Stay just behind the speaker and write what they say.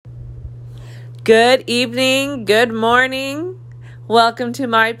Good evening, good morning. Welcome to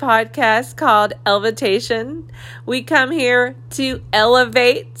my podcast called Elevation. We come here to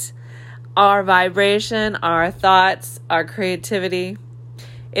elevate our vibration, our thoughts, our creativity.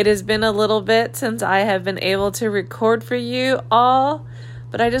 It has been a little bit since I have been able to record for you all,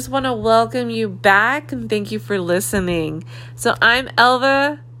 but I just want to welcome you back and thank you for listening. So I'm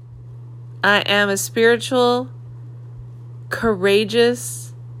Elva. I am a spiritual, courageous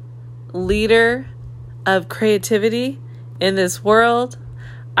leader of creativity in this world.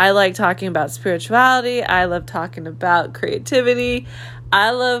 I like talking about spirituality. I love talking about creativity.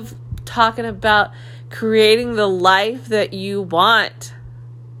 I love talking about creating the life that you want,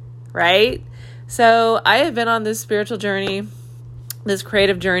 right? So I have been on this spiritual journey, this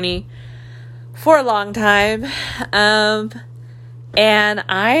creative journey for a long time. And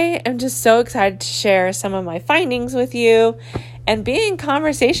I am just so excited to share some of my findings with you and be in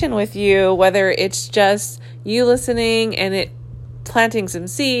conversation with you, whether it's just you listening and it planting some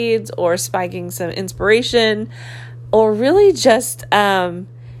seeds or spiking some inspiration, or really just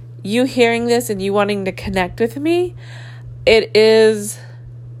you hearing this and you wanting to connect with me. It is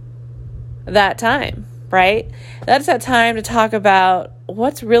that time, right? That's that time to talk about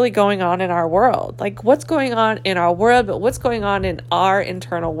what's really going on in our world. Like what's going on in our world, but what's going on in our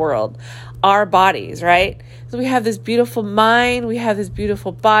internal world, our bodies, right? So we have this beautiful mind, we have this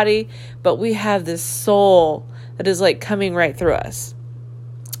beautiful body, but we have this soul that is like coming right through us.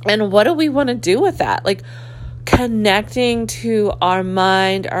 And what do we want to do with that? Like connecting to our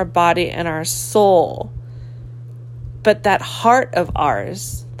mind, our body, and our soul. But that heart of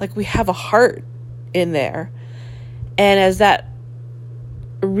ours, like we have a heart in there. And as that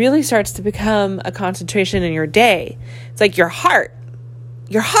really starts to become a concentration in your day, it's like your heart,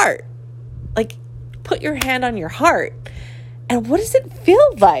 like put your hand on your heart. And what does it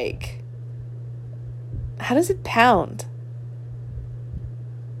feel like? How does it pound?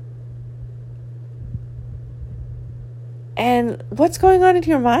 And what's going on in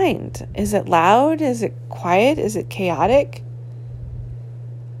your mind? Is it loud? Is it quiet? Is it chaotic?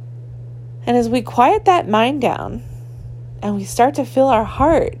 And as we quiet that mind down and we start to feel our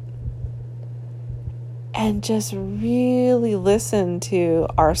heart and just really listen to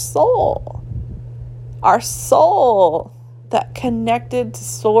our soul that connected to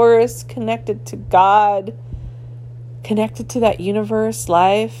source, connected to God, connected to that universe,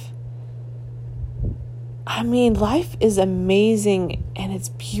 life. I mean, life is amazing and it's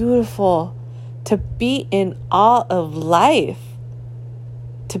beautiful to be in awe of life,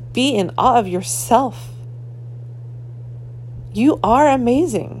 to be in awe of yourself. You are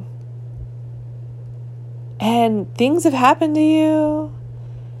amazing. And things have happened to you.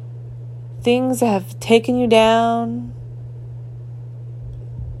 Things have taken you down.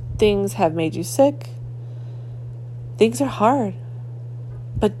 Things have made you sick. Things are hard.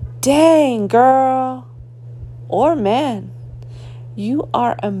 But dang, girl or man, you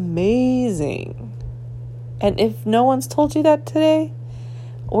are amazing. And if no one's told you that today,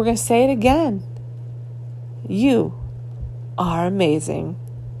 we're going to say it again. You are amazing.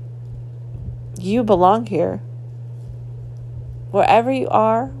 You belong here. Wherever you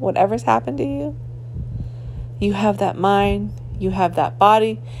are, whatever's happened to you, you have that mind, you have that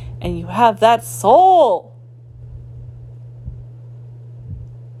body, and you have that soul.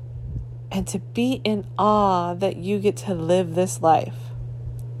 And to be in awe that you get to live this life.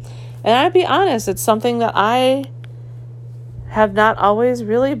 And I'll be honest, it's something that I have not always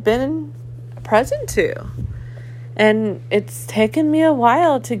really been present to. And it's taken me a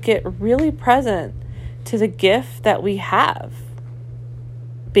while to get really present to the gift that we have,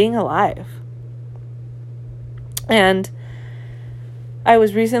 being alive. And I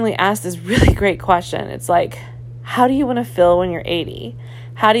was recently asked this really great question. It's like, how do you want to feel when you're 80?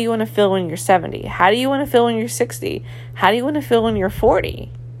 How do you want to feel when you're 70? How do you want to feel when you're 60? How do you want to feel when you're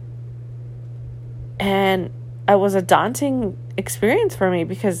 40? And it was a daunting experience for me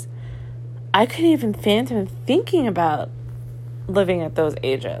because I couldn't even fathom thinking about living at those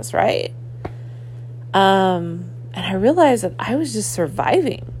ages, right? And I realized that I was just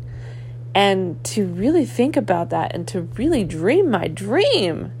surviving. And to really think about that and to really dream my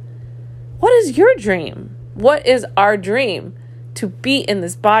dream. What is your dream? What is our dream? To be in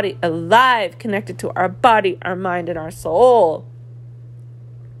this body alive, connected to our body, our mind, and our soul.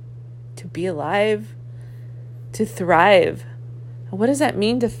 To be alive, to thrive. What does that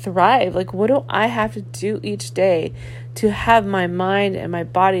mean to thrive? Like, what do I have to do each day to have my mind and my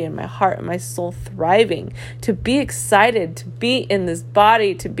body and my heart and my soul thriving? To be excited, to be in this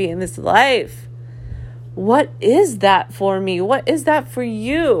body, to be in this life. What is that for me? What is that for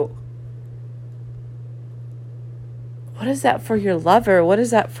you? What is that for your lover? What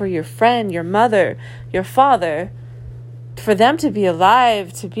is that for your friend, your mother, your father? For them to be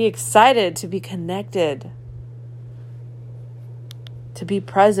alive, to be excited, to be connected, to be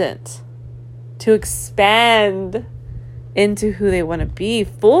present, to expand into who they want to be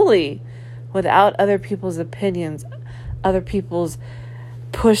fully without other people's opinions, other people's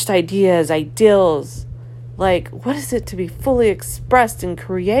pushed ideas, ideals. Like, what is it to be fully expressed and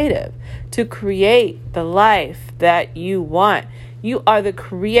creative, to create the life that you want? You are the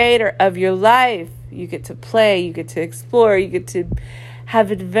creator of your life. You get to play, you get to explore, you get to have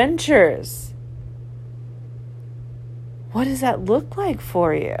adventures. What does that look like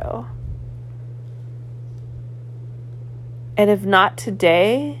for you? And if not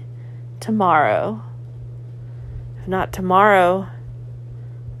today, tomorrow. If not tomorrow,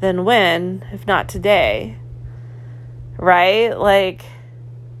 then when? If not today. Right? Like,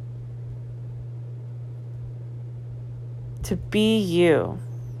 to be you.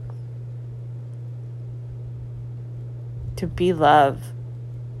 To be love.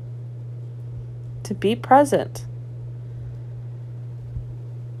 To be present.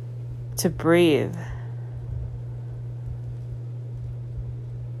 To breathe.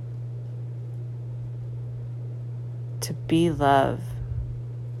 To be love.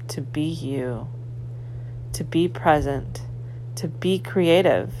 To be you. To be present. To be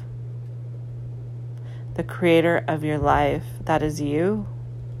creative. The creator of your life. That is you.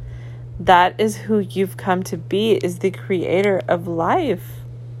 That is who you've come to be, is the creator of life.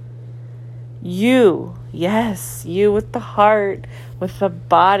 You. Yes, you with the heart, with the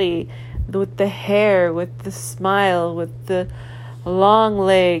body, with the hair, with the smile, with the long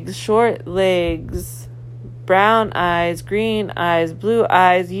legs, short legs, brown eyes, green eyes, blue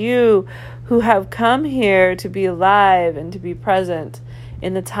eyes. You who have come here to be alive and to be present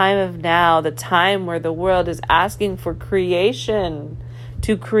in the time of now, the time where the world is asking for creation,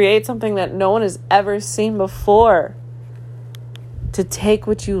 to create something that no one has ever seen before. To take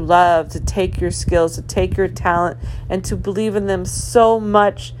what you love, to take your skills, to take your talent, and to believe in them so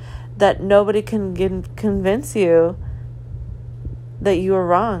much that nobody can convince you that you are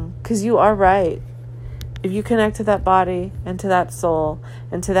wrong, because you are right. If you connect to that body and to that soul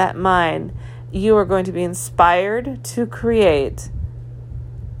and to that mind, you are going to be inspired to create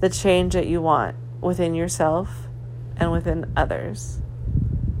the change that you want within yourself and within others.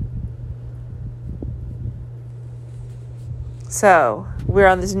 So we're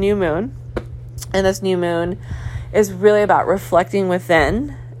on this new moon, and this new moon is really about reflecting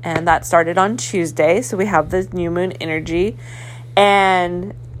within, and that started on Tuesday. So we have this new moon energy,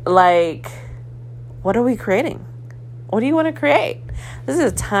 and like, what are we creating? What do you want to create? This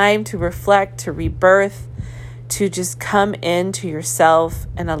is a time to reflect, to rebirth, to just come into yourself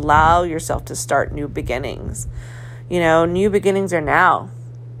and allow yourself to start new beginnings. You know, new beginnings are now.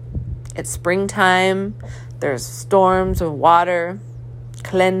 It's springtime. There's storms of water,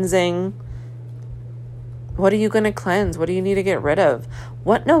 cleansing. What are you going to cleanse? What do you need to get rid of?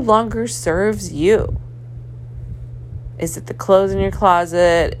 What no longer serves you? Is it the clothes in your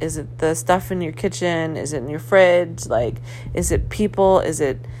closet? Is it the stuff in your kitchen? Is it in your fridge? Like, is it people? Is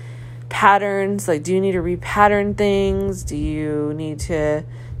it patterns? Like, do you need to repattern things? Do you need to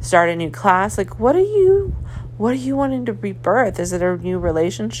start a new class? Like, what are you wanting to rebirth? Is it a new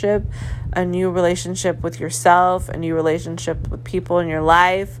relationship with yourself, a new relationship with people in your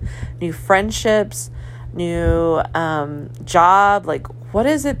life, new friendships, new job? Like, what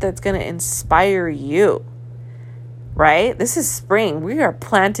is it that's going to inspire you? Right? This is spring. We are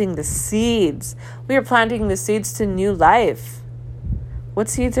planting the seeds. We are planting the seeds to new life. What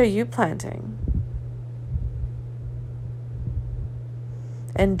seeds are you planting?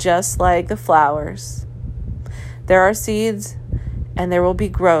 And just like the flowers, there are seeds and there will be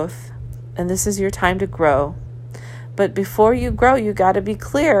growth. And this is your time to grow. But before you grow, you got to be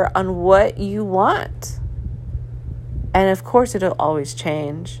clear on what you want. And of course, it'll always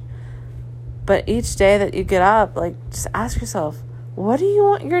change. But each day that you get up, like, just ask yourself, what do you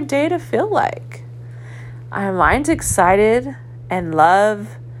want your day to feel like? Mine's excited and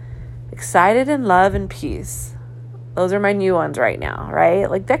love and peace. Those are my new ones right now, right?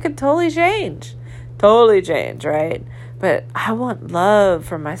 Like, that could totally change, right? But I want love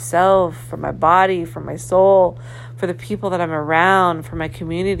for myself, for my body, for my soul, for the people that I'm around, for my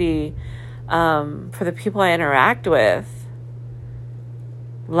community, for the people I interact with.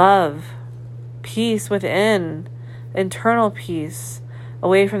 Love, peace within, internal peace,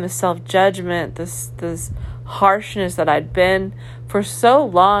 away from the self-judgment, this harshness that I'd been for so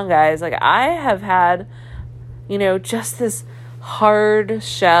long, guys. Like, I have had, just this hard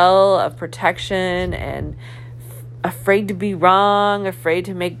shell of protection and afraid to be wrong, afraid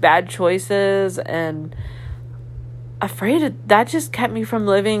to make bad choices, and that just kept me from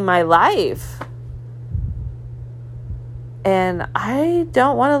living my life. And I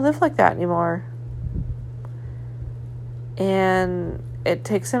don't want to live like that anymore. And it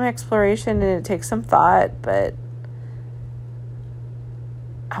takes some exploration and it takes some thought, but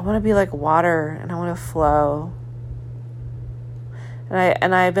I want to be like water and I want to flow.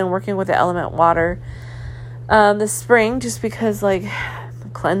 And I've been working with the element water this spring, just because like the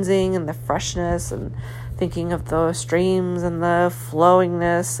cleansing and the freshness, and thinking of the streams and the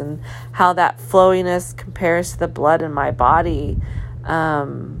flowingness and how that flowiness compares to the blood in my body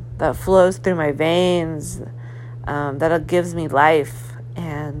that flows through my veins, that gives me life,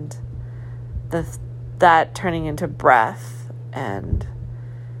 and that turning into breath, and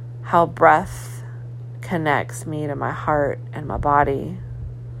how breath connects me to my heart and my body,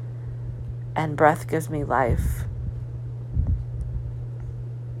 and breath gives me life.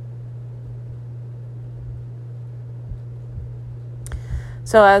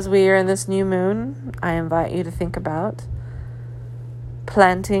 So as we are in this new moon, I invite you to think about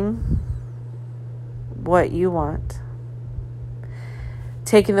planting what you want.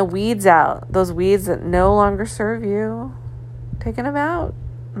 Taking the weeds out, those weeds that no longer serve you, taking them out,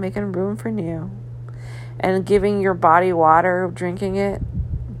 making room for new. And giving your body water, drinking it,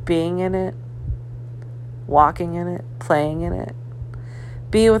 being in it, walking in it, playing in it.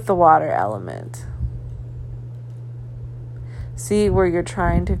 Be with the water element. See where you're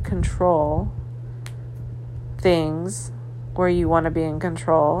trying to control things, where you want to be in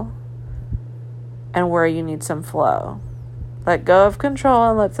control, and where you need some flow. Let go of control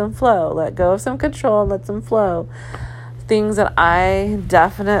and let some flow. Let go of some control and let some flow. Things that I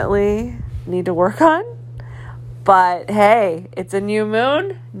definitely need to work on. But hey, it's a new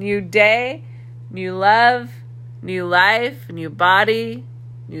moon, new day, new love, new life, new body,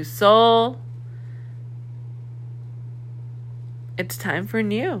 new soul. It's time for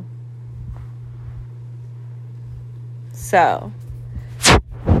new. So,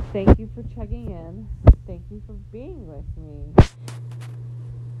 thank you for checking in. Thank you for being with me.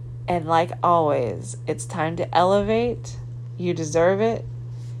 And like always, it's time to elevate. You deserve it.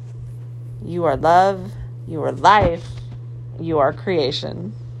 You are love. You are life. You are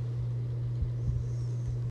creation.